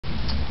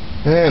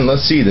And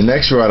let's see, the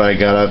next rod I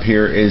got up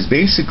here is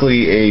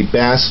basically a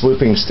bass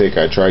flipping stick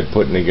I tried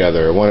putting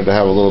together. I wanted to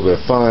have a little bit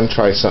of fun,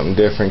 try something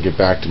different, get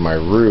back to my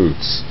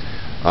roots.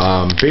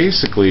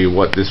 Basically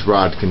what this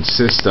rod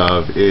consists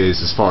of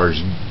is, as far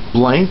as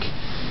blank,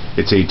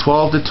 it's a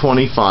 12 to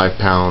 25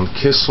 pound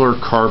Kistler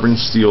Carbon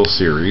Steel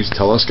series,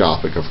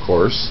 telescopic of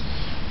course,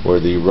 where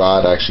the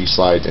rod actually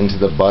slides into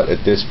the butt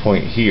at this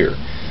point here.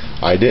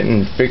 I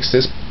didn't fix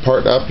this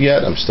part up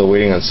yet. I'm still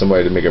waiting on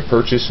somebody to make a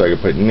purchase so I can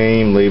put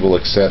name, label,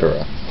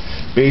 etc.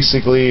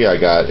 Basically, I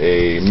got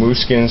a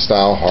moose skin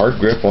style hard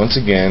grip once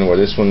again, where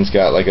this one's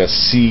got like a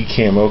sea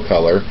camo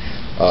color,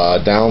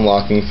 down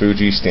locking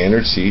Fuji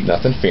standard seat,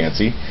 nothing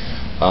fancy.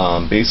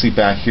 Basically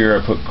back here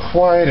I put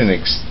quite an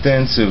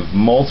extensive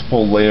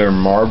multiple layer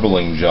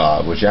marbling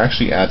job, which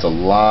actually adds a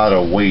lot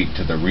of weight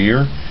to the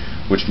rear,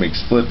 which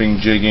makes flipping,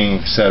 jigging,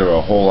 etc.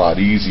 a whole lot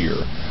easier.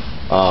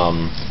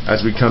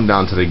 As we come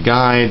down to the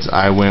guides,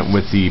 I went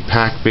with the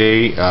Pac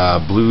Bay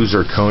blue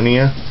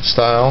zirconia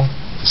style.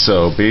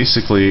 So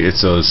basically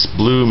it's those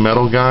blue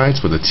metal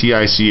guides with a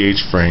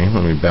TICH frame.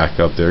 Let me back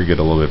up there, get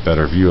a little bit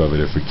better view of it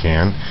if we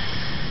can.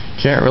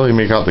 Can't really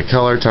make out the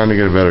color, time to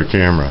get a better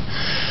camera.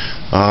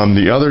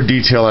 The other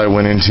detail I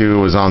went into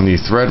was on the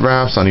thread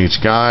wraps on each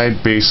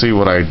guide. Basically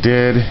what I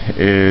did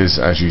is,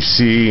 as you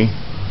see,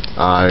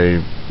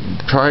 I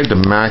tried to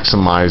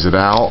maximize it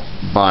out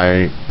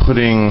by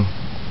putting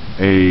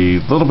a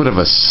little bit of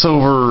a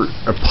silver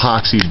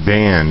epoxy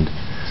band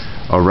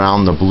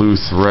around the blue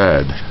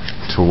thread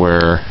to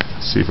where,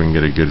 let's see if we can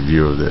get a good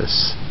view of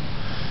this,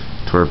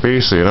 to where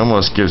basically it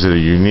almost gives it a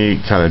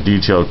unique kind of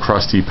detailed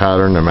crusty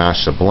pattern to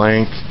match the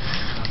blank.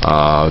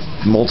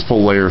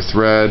 Multiple layer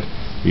thread.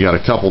 You got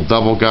a couple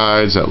double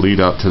guides that lead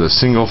up to the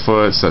single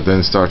foots that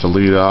then start to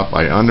lead up.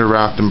 I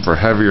underwrapped them for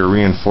heavier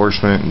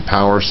reinforcement and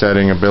power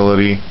setting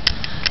ability.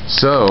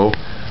 So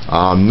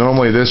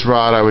normally this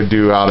rod I would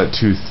do out at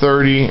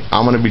 230.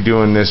 I'm going to be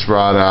doing this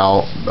rod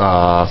out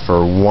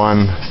for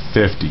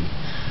 150,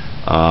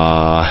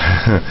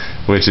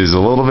 which is a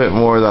little bit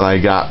more than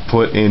I got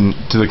put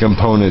into the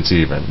components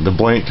even. The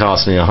blank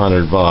cost me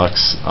 $100.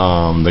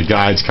 The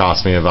guides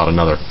cost me about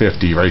another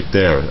 50 right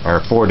there,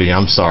 or 40,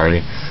 I'm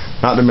sorry.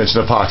 Not to mention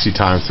epoxy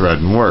time, thread,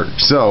 and work.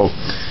 So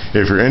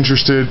if you're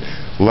interested,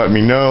 let me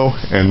know,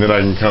 and then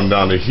I can come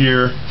down to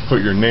here,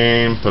 put your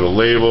name, put a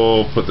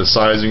label, put the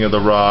sizing of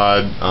the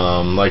rod.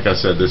 Like I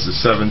said, this is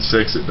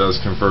 7.6. It does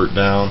convert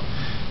down.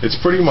 It's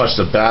pretty much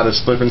the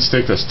baddest flipping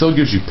stick that still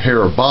gives you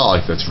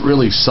parabolic, that's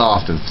really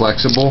soft and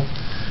flexible,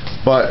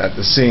 but at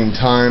the same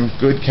time,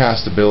 good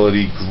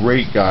castability,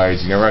 great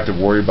guides. You never have to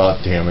worry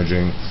about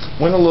damaging.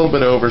 Went a little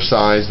bit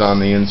oversized on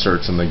the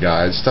inserts in the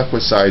guides, stuck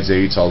with size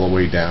 8s all the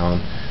way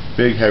down.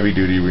 Big heavy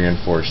duty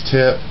reinforced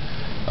tip.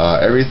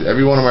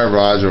 Every one of my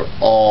rods are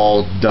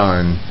all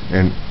done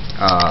in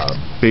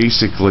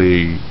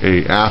basically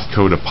a aft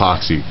coat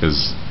epoxy,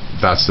 because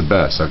that's the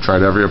best. I've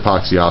tried every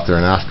epoxy out there,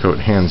 and aft coat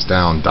hands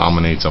down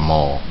dominates them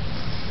all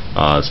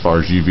as far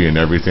as UV and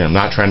everything. I'm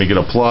not trying to get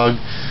a plug.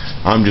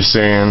 I'm just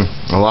saying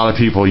a lot of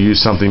people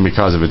use something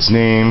because of its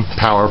name,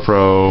 Power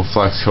Pro,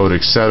 Flex Coat,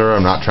 etc.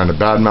 I'm not trying to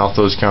badmouth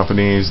those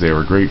companies. They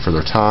were great for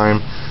their time.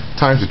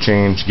 Times have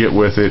changed. Get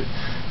with it.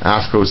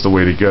 Aft coat's the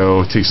way to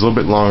go. It takes a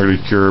little bit longer to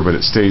cure, but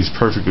it stays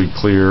perfectly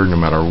clear no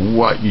matter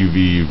what UV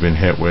you've been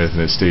hit with,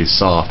 and it stays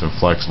soft and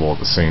flexible at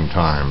the same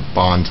time.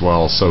 Bonds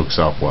well, soaks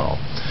up well.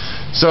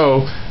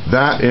 So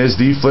that is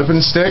the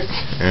flipping stick,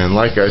 and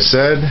like I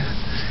said,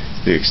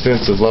 the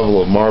extensive level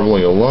of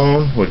marbling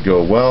alone would go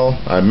well.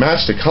 I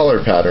matched the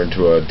color pattern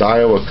to a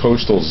Daiwa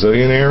Coastal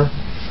Zillionaire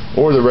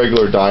or the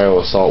regular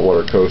Daiwa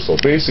Saltwater Coastal.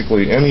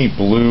 Basically any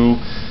blue,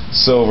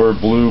 silver,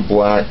 blue,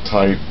 black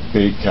type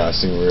bait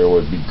casting reel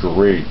would be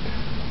great.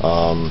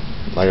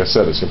 Like I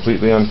said, it's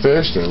completely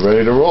unfished and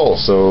ready to roll,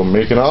 so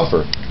make an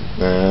offer.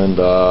 And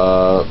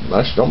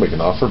actually, don't make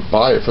an offer,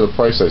 buy it for the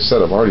price I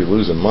said. I'm already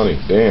losing money.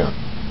 Damn.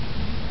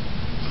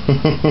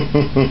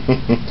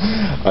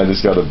 I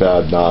just got a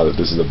bad nod that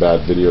this is a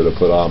bad video to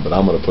put on, but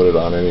I'm going to put it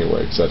on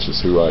anyway because that's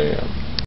just who I am.